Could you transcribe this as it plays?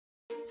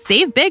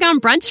Save big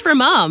on brunch for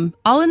mom,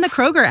 all in the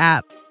Kroger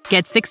app.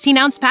 Get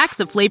 16-ounce packs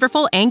of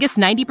flavorful Angus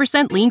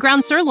 90% lean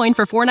ground sirloin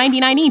for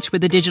 $4.99 each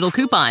with a digital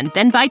coupon.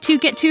 Then buy 2,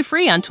 get 2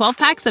 free on 12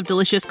 packs of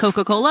delicious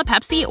Coca-Cola,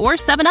 Pepsi, or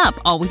 7-Up,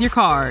 all with your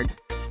card.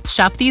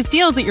 Shop these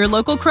deals at your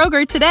local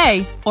Kroger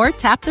today, or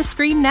tap the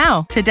screen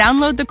now to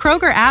download the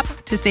Kroger app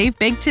to save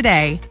big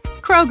today.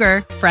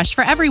 Kroger, fresh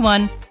for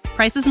everyone.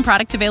 Prices and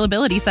product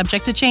availability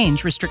subject to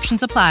change.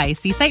 Restrictions apply.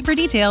 See site for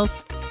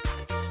details.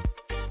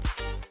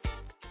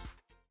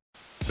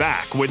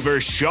 Back with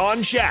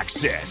Vershawn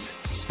Jackson.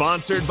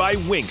 Sponsored by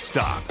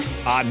Wingstop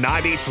on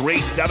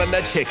 93.7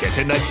 The Ticket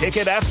and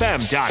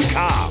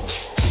theticketfm.com.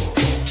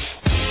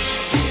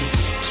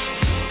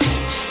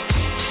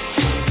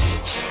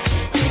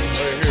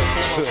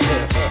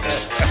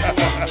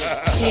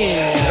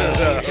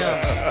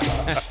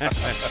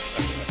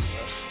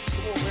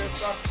 Come on, man.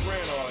 Stop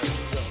spraying all over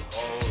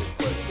the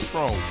place. What's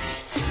wrong with you?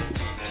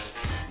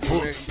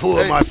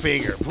 Pull my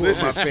finger. Pull my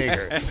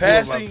finger.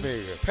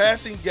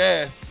 Passing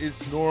gas is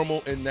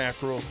normal and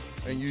natural,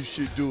 and you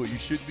should do it. You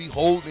should be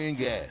holding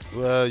gas.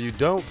 Well, you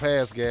don't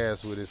pass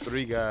gas with it's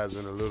three guys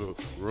in a little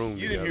room.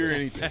 You didn't hear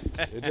anything.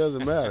 It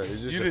doesn't matter. It's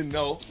just you didn't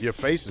know. Your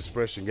face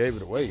expression gave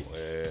it away.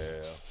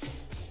 Well,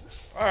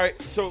 all right.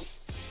 So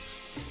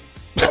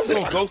I'm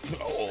gonna go.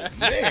 Oh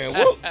man,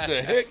 what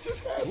the heck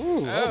just happened?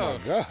 Ooh, oh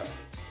my God.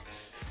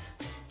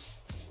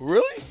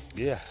 Really?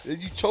 Yeah.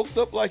 Did you choked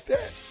up like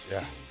that?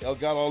 Yeah. Y'all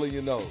got all in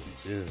your nose.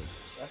 Yeah.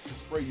 That's the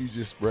spray you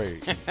just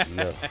sprayed.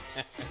 No.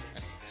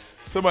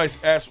 Somebody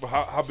asked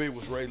how big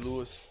was Ray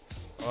Lewis.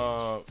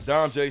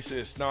 Dom J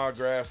said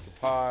Snodgrass,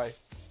 Kapai.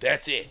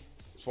 That's it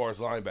as far as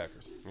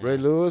linebackers. Ray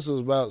Lewis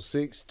was about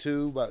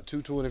 6'2", about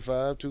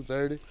 225,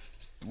 230.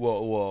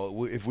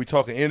 Well, if we're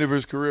talking end of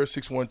his career,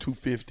 6'1",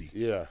 250.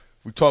 Yeah.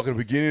 We're talking the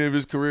beginning of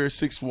his career,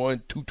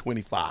 6'1",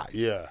 225.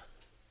 Yeah.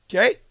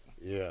 Okay?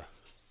 Yeah.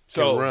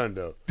 So Can run,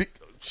 though.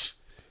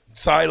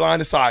 Sideline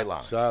to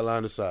sideline.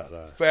 Sideline to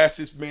sideline.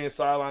 Fastest man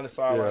sideline to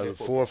sideline. Yeah,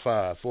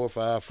 4.5,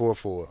 4.5,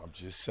 4.4. I'm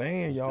just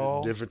saying,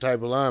 y'all. Different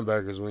type of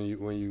linebackers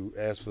when you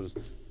ask for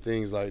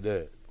things like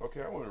that.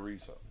 Okay, I want to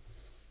read something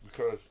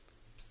because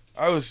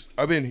I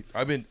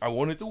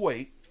wanted to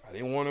wait. I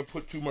didn't want to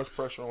put too much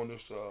pressure on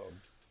this.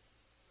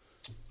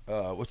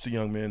 What's the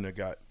young man that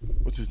got?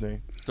 What's his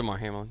name? Damar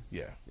Hamlin.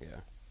 Yeah.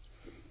 Yeah.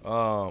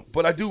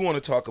 But I do want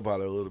to talk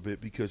about it a little bit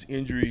because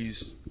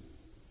injuries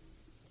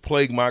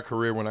plagued my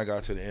career when I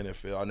got to the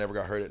NFL. I never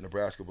got hurt at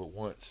Nebraska but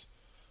once.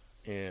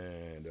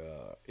 And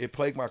it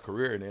plagued my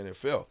career in the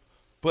NFL.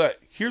 But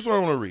here's what I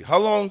want to read. How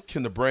long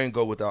can the brain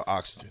go without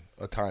oxygen?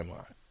 A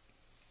timeline.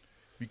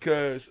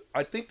 Because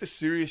I think the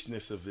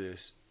seriousness of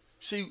this,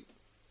 see,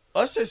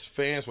 us as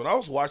fans, when I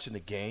was watching the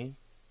game,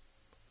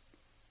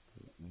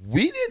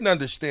 we didn't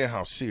understand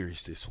how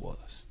serious this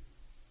was.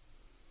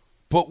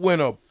 But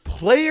when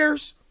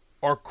players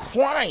are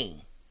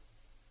crying,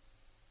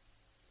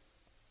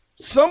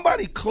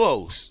 somebody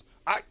close,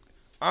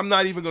 I'm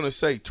not even going to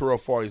say Terrell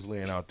Farley's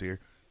laying out there.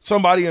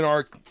 Somebody in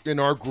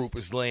our group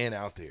is laying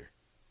out there.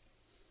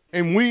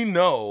 And we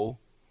know,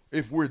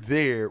 if we're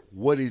there,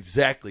 what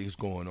exactly is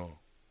going on,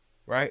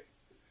 right?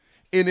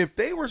 And if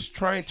they were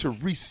trying to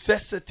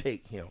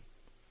resuscitate him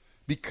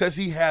because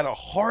he had a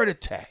heart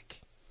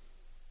attack,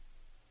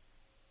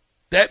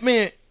 that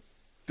meant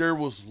there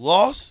was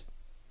loss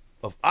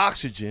of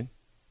oxygen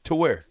to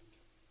where?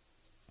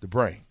 The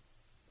brain,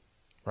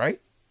 right?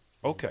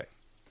 Okay.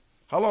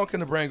 How long can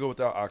the brain go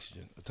without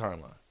oxygen? A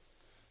timeline.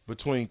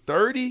 Between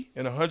 30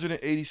 and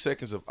 180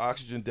 seconds of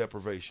oxygen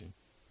deprivation,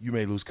 you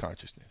may lose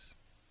consciousness.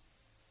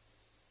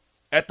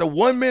 At the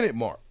 1 minute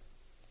mark,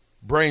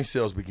 brain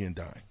cells begin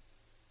dying.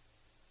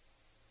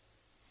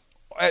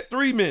 At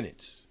 3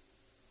 minutes,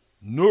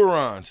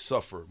 neurons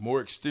suffer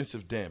more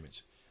extensive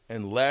damage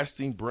and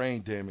lasting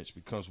brain damage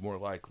becomes more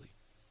likely.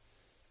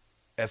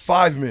 At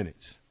 5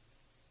 minutes,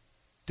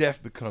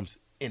 death becomes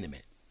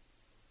imminent.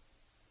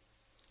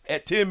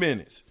 At 10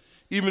 minutes,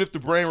 even if the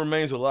brain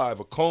remains alive,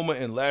 a coma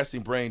and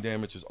lasting brain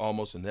damage is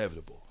almost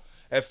inevitable.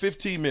 At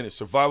 15 minutes,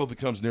 survival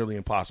becomes nearly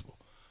impossible.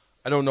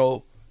 I don't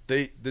know.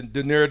 The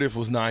narrative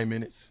was 9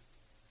 minutes.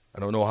 I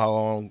don't know how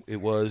long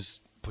it was,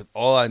 but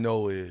all I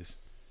know is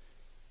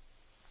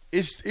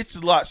it's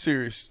a lot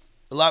serious,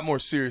 a lot more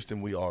serious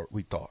than we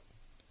thought.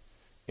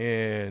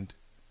 And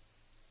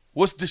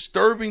what's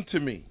disturbing to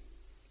me,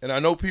 and I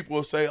know people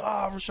will say,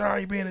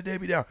 Rashawn, you being a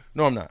Debbie Downer.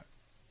 No, I'm not.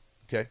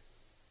 Okay?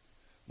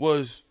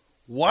 Was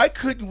why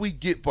couldn't we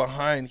get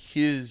behind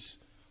his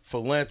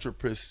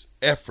philanthropist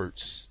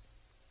efforts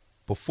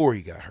before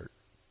he got hurt?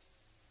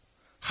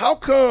 How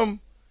come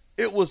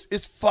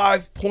it's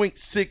 $5.6,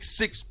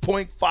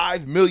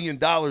 $6.5 million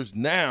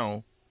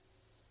now?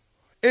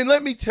 And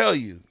let me tell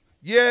you,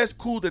 yeah, it's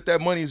cool that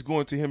money is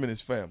going to him and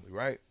his family,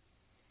 right?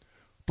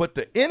 But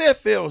the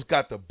NFL's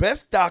got the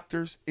best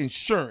doctors,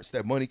 insurance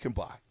that money can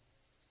buy.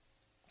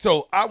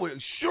 So I would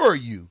assure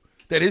you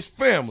that his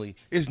family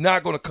is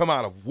not going to come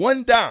out of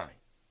one dime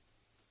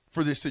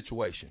for this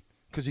situation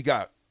because he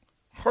got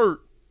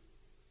hurt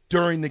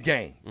during the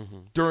game,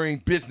 during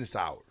business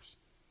hours,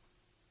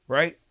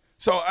 right?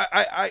 So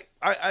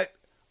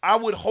I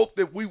would hope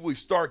that we would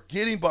start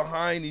getting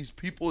behind these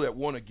people that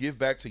want to give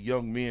back to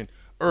young men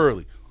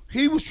early.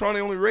 He was trying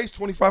to only raise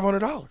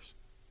 $2,500.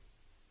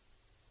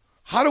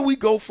 How do we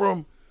go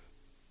from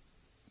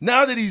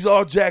now that he's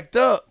all jacked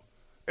up,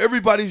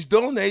 everybody's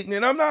donating,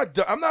 and I'm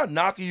not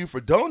knocking you for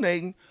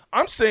donating.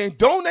 I'm saying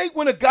donate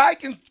when a guy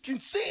can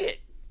see it.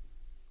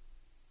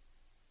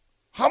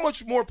 How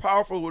much more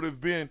powerful would it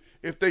have been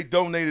if they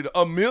donated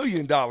 $1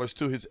 million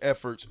to his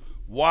efforts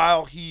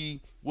while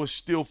he was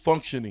still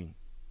functioning?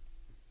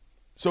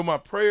 So my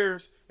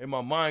prayers and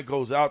my mind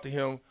goes out to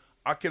him.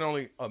 I can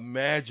only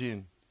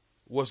imagine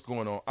what's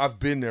going on. I've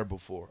been there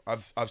before.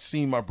 I've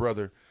seen my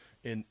brother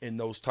in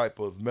those type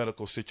of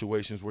medical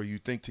situations where you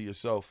think to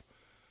yourself,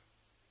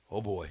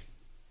 oh boy,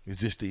 is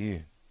this the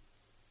end?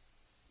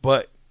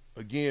 But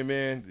again,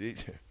 man,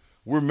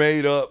 we're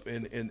made up,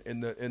 and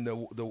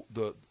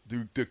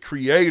the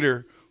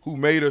Creator who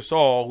made us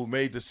all, who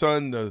made the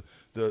sun, the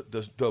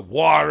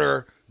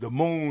water, the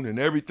moon, and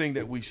everything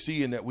that we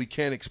see and that we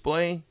can't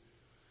explain.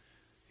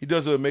 He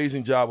does an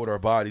amazing job with our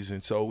bodies,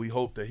 and so we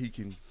hope that he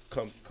can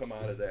come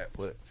out of that.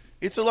 But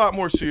it's a lot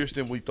more serious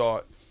than we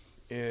thought.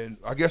 And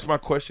I guess my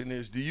question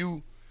is,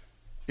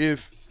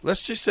 if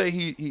let's just say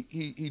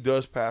he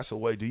does pass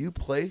away, do you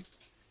play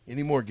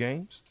any more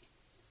games?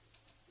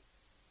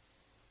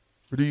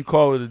 Or do you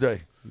call it a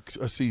day,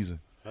 a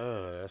season?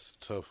 That's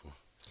a tough one.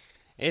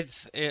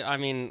 I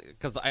mean,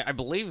 because I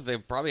believe they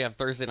probably have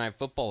Thursday Night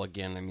Football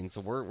again. I mean,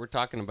 so we're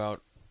talking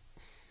about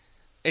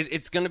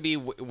it's going to be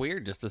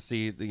weird just to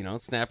see,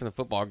 snapping the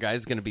football.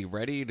 Guys going to be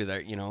ready to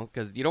that,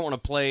 because you don't want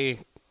to play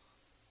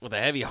with a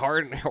heavy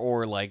heart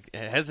or like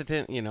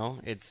hesitant.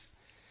 It's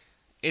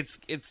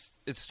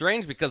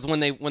strange because when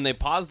they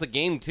paused the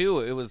game too,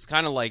 it was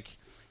kind of like,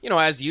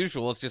 as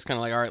usual, it's just kind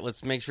of like, all right,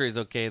 let's make sure he's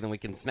okay, then we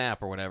can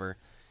snap or whatever.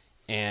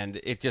 And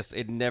it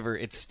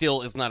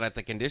still is not at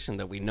the condition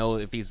that we know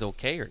if he's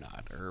okay or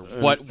not, or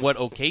what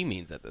okay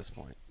means at this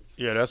point.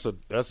 Yeah, that's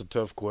a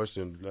tough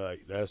question.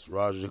 Like, that's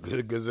Roger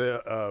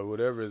Gazelle,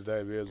 whatever his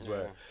name is,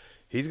 but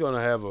he's gonna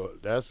have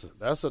that's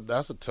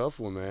a tough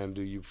one, man.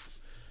 Do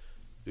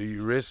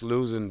you risk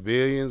losing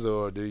billions,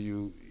 or do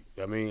you?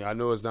 I mean, I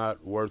know it's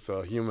not worth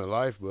a human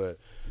life, but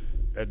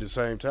at the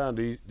same time,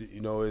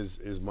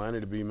 is money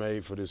to be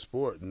made for this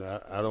sport, and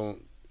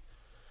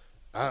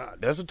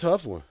that's a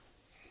tough one.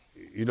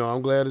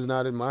 I'm glad it's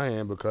not in my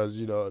hand because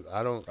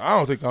I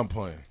don't think I'm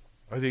playing.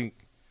 I think,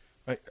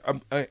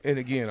 and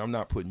again, I'm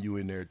not putting you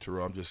in there,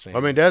 Terrell. I'm just saying. I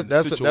mean,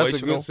 that's a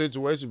good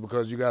situation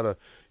because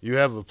you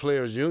have a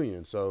players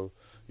union, so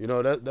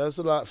that's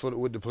a lot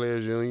with the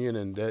players union,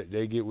 and that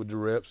they get with the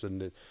reps,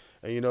 and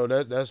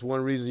that's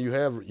one reason you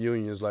have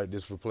unions like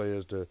this for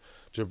players to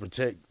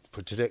protect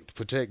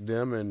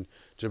them and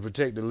to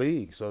protect the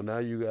league. So now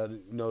you got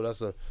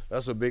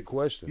that's a big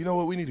question. You know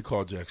what? We need to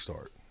call Jack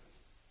Stark.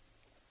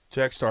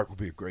 Jack Stark would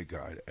be a great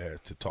guy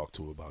to talk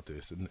to about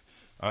this. And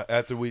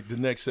after the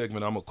next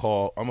segment, I'm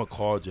gonna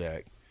call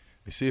Jack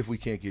and see if we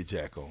can't get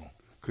Jack on.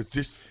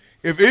 Because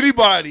if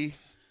anybody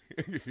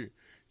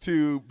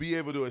to be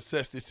able to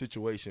assess this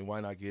situation,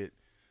 why not get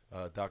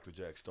Dr.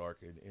 Jack Stark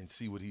and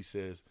see what he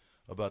says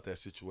about that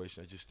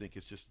situation? I just think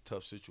it's just a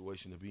tough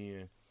situation to be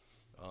in.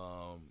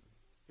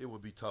 It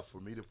would be tough for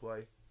me to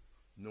play,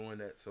 knowing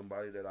that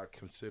somebody that I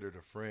considered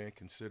a friend,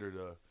 considered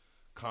a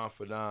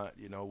confidant,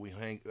 we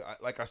hang,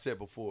 like I said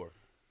before,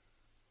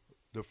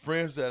 the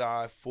friends that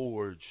I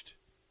forged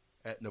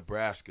at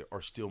Nebraska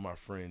are still my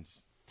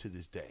friends to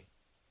this day,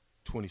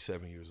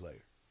 27 years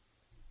later,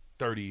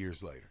 30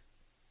 years later,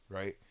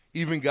 right?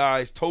 Even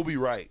guys, Toby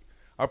Wright,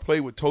 I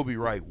played with Toby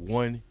Wright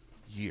 1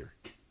 year,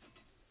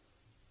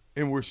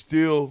 and we're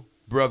still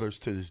brothers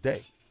to this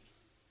day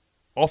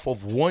off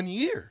of 1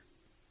 year.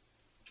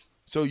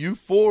 So you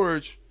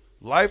forge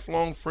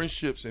lifelong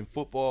friendships in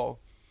football.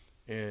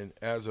 And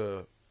as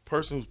a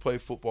person who's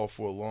played football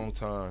for a long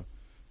time,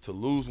 to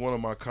lose one of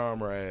my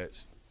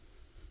comrades,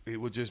 it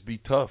would just be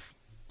tough,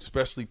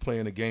 especially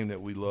playing a game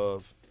that we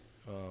love.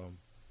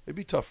 It'd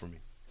be tough for me.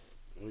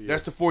 Oh, yeah.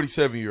 That's the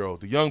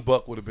 47-year-old. The young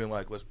buck would have been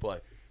like, let's play.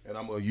 And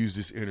I'm going to use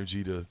this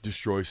energy to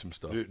destroy some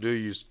stuff. Do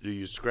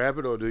you scrap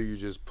it or do you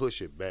just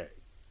push it back?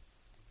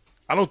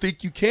 I don't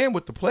think you can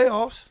with the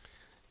playoffs.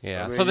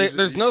 Yeah, I mean, so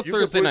there's no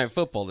Thursday Night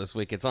Football this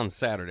week. It's on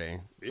Saturday.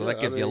 So that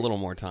gives you a little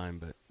more time,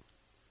 but.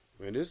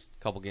 I mean, this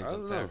couple games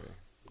on Saturday.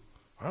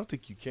 I don't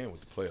think you can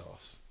with the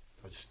playoffs.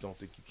 I just don't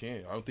think you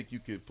can. I don't think you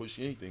could push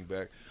anything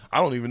back. I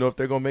don't even know if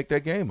they're going to make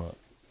that game up.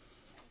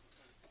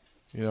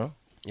 Yeah.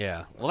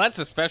 Well, that's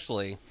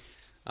especially,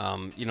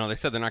 they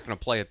said they're not going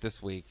to play it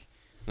this week.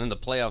 And then the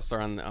playoffs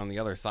are on the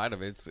other side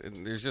of it.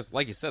 There's just,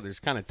 like you said, there's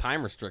kind of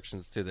time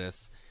restrictions to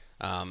this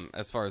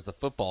as far as the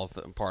football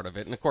part of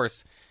it. And, of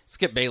course,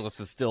 Skip Bayless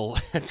is still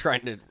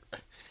trying to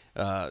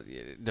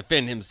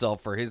defend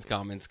himself for his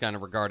comments kind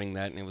of regarding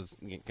that, and it was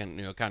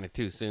kind of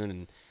too soon.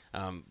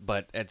 And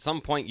but at some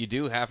point you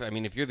do have to, I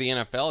mean, if you're the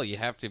NFL, you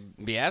have to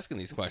be asking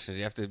these questions.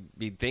 You have to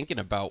be thinking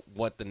about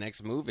what the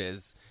next move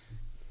is,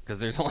 because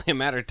there's only a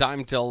matter of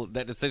time till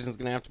that decision's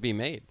going to have to be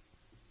made.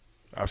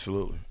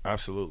 Absolutely.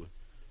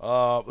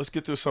 Let's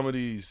get to some of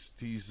these.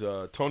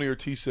 Tony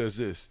Ortiz says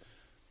this.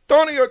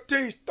 Tony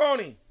Ortiz,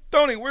 Tony,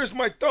 where's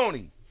my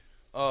Tony?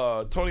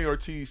 Tony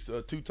Ortiz,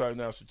 two-time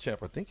national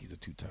champ. I think he's a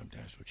two-time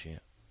national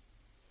champ.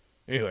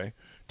 Anyway,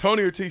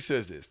 Tony Ortiz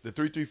says this. The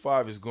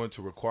 335 is going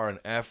to require an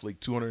athlete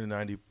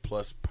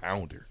 290-plus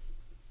pounder.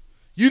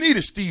 You need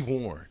a Steve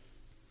Warren.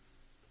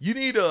 You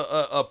need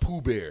a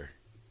Pooh Bear.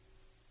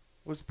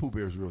 What's Pooh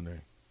Bear's real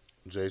name?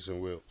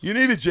 Jason Wilkes. You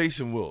need a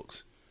Jason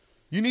Wilkes.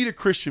 You need a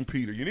Christian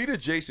Peter. You need a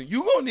Jason.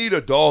 You're going to need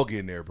a dog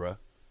in there, bruh.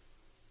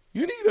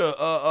 You need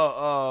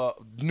a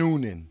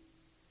Noonan.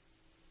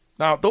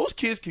 Now, those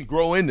kids can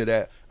grow into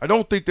that. I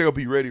don't think they'll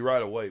be ready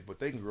right away, but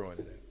they can grow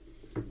into that.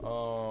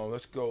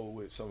 Let's go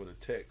with some of the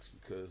text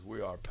because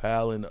we are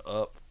piling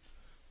up.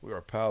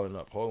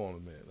 Hold on a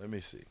minute. Let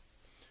me see.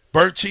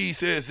 Burnt Cheese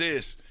says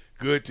this.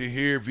 Good to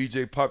hear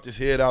VJ popped his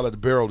head out of the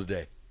barrel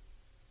today.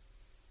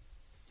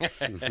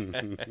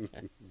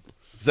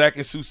 Zach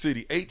in Sioux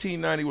City.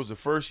 1890 was the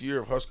first year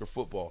of Husker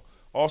football.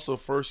 Also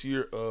first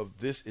year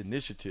of this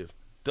initiative.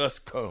 Thus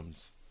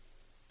comes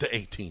the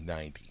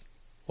 1890.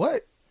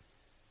 What?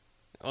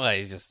 Well,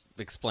 he's just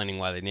explaining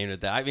why they named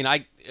it that. I mean,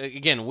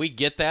 again, we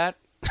get that.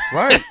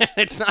 Right.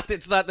 It's not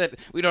that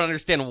we don't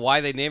understand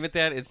why they name it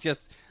that. It's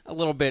just a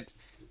little bit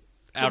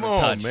out of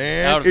touch.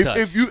 Man. Out of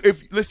touch.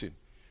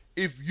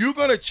 If you're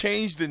gonna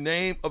change the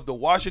name of the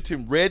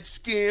Washington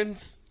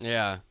Redskins,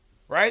 yeah,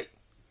 right,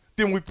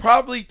 then we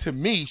probably, to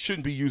me,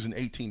 shouldn't be using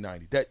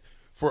 1890. That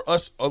for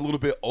us, a little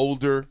bit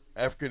older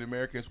African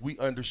Americans, we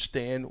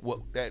understand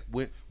what that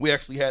went. We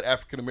actually had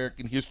African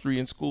American history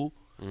in school.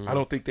 Mm-hmm. I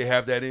don't think they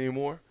have that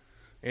anymore.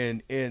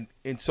 And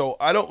so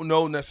I don't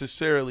know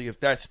necessarily if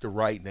that's the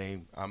right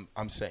name.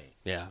 I'm saying.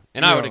 Yeah,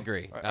 and I would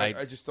agree.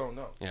 I just don't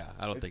know. Yeah,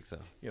 I don't think so.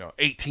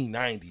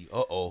 1890.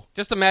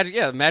 Just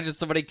imagine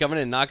somebody coming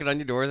in and knocking on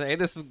your door and say, "Hey,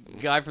 this is a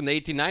guy from the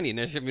 1890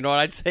 initiative." You know what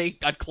I'd say?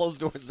 I'd close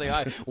the door and say,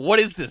 "Hi,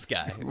 what is this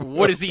guy?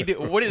 What is he do?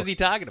 What is he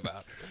talking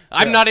about?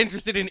 I'm not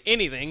interested in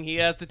anything he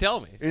has to tell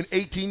me." In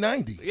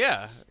 1890.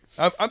 Yeah.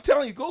 I'm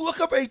telling you, go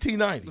look up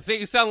 1890. See,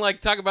 you sound like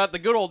talking about the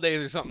good old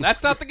days or something.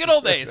 That's not the good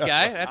old days,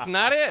 guy. That's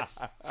not it.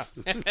 I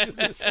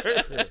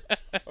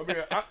mean,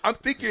 I'm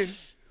thinking,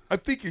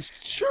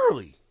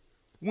 surely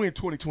we're in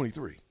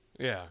 2023.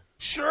 Yeah.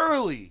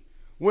 Surely,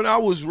 when I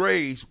was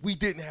raised, we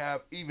didn't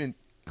have even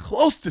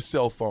close to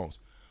cell phones.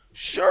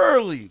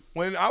 Surely,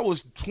 when I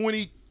was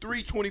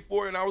 23,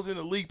 24, and I was in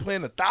the league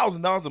paying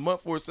 $1,000 a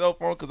month for a cell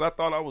phone because I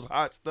thought I was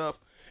hot stuff,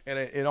 and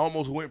it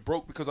almost went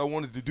broke because I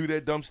wanted to do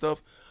that dumb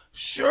stuff.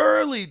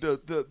 Surely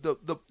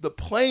the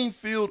playing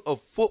field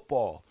of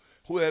football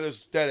that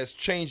has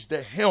changed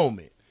the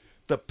helmet,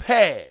 the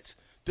pads,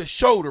 the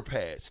shoulder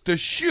pads, the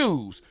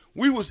shoes.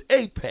 We was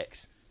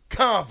Apex,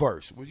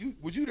 Converse. Was you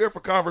there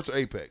for Converse or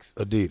Apex?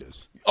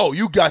 Adidas. Oh,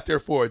 you got there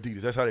for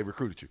Adidas. That's how they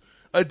recruited you.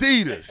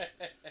 Adidas.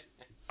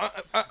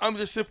 I'm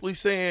just simply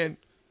saying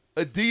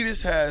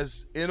Adidas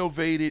has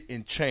innovated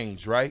and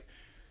changed, right?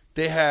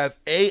 They have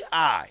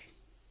AI,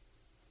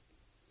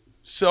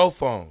 cell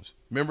phones.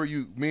 Remember,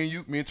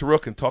 me and Terrell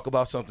can talk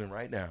about something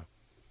right now.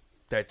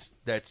 That's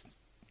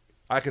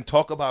I can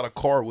talk about a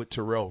car with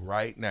Terrell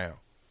right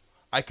now.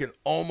 I can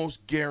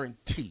almost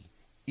guarantee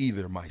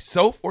either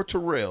myself or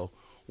Terrell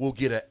will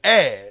get an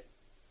ad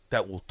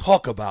that will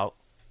talk about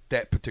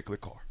that particular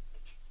car.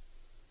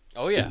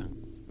 Oh yeah,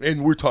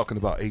 and we're talking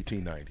about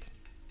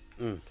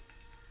 1890.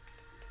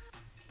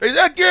 Is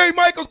that Gary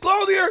Michaels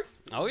Clothier?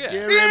 Oh yeah,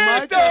 Gary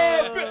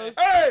Michaels.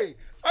 Hey,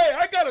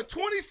 I got a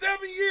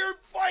 27-year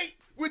fight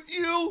with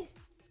you.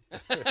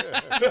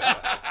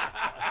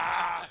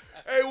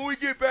 Hey, when we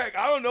get back,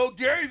 I don't know.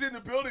 Gary's in the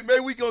building.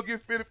 Maybe we gonna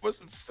get fitted for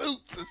some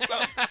suits or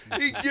something.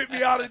 He can get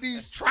me out of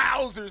these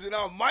trousers, and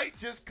I might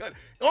just cut.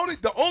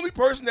 The only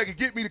person that can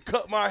get me to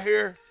cut my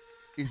hair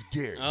is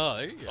Gary. Oh,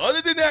 there you go.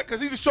 Other than that,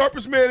 because he's the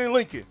sharpest man in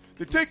Lincoln.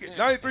 The Ticket,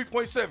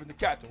 93.7. The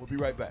Captain. We'll be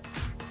right back.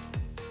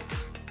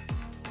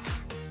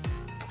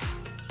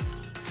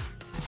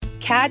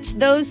 Catch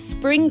those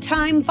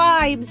springtime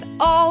vibes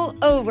all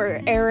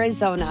over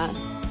Arizona.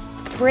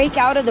 Break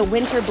out of the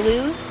winter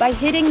blues by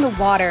hitting the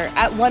water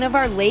at one of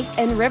our lake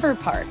and river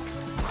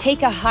parks.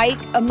 Take a hike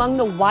among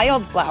the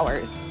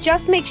wildflowers.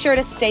 Just make sure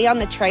to stay on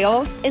the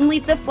trails and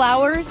leave the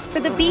flowers for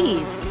the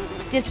bees.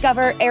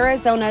 Discover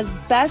Arizona's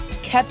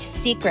best-kept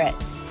secret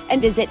and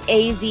visit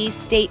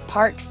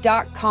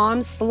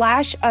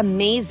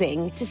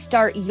azstateparks.com/amazing to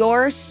start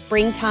your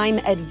springtime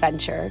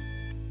adventure.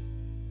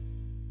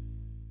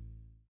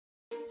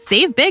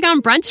 Save big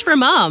on brunch for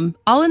mom,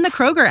 all in the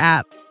Kroger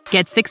app.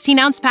 Get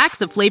 16-ounce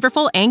packs of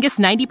flavorful Angus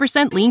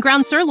 90% lean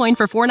ground sirloin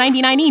for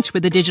 $4.99 each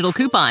with a digital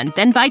coupon.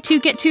 Then buy 2,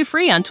 get 2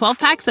 free on 12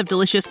 packs of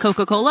delicious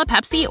Coca-Cola,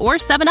 Pepsi, or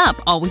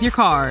 7-Up, all with your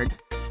card.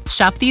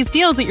 Shop these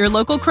deals at your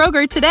local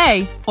Kroger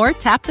today, or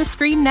tap the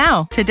screen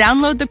now to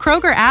download the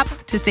Kroger app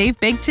to save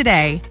big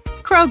today.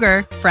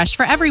 Kroger, fresh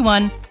for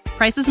everyone.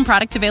 Prices and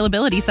product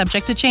availability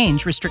subject to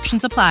change.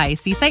 Restrictions apply.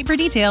 See site for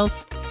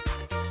details.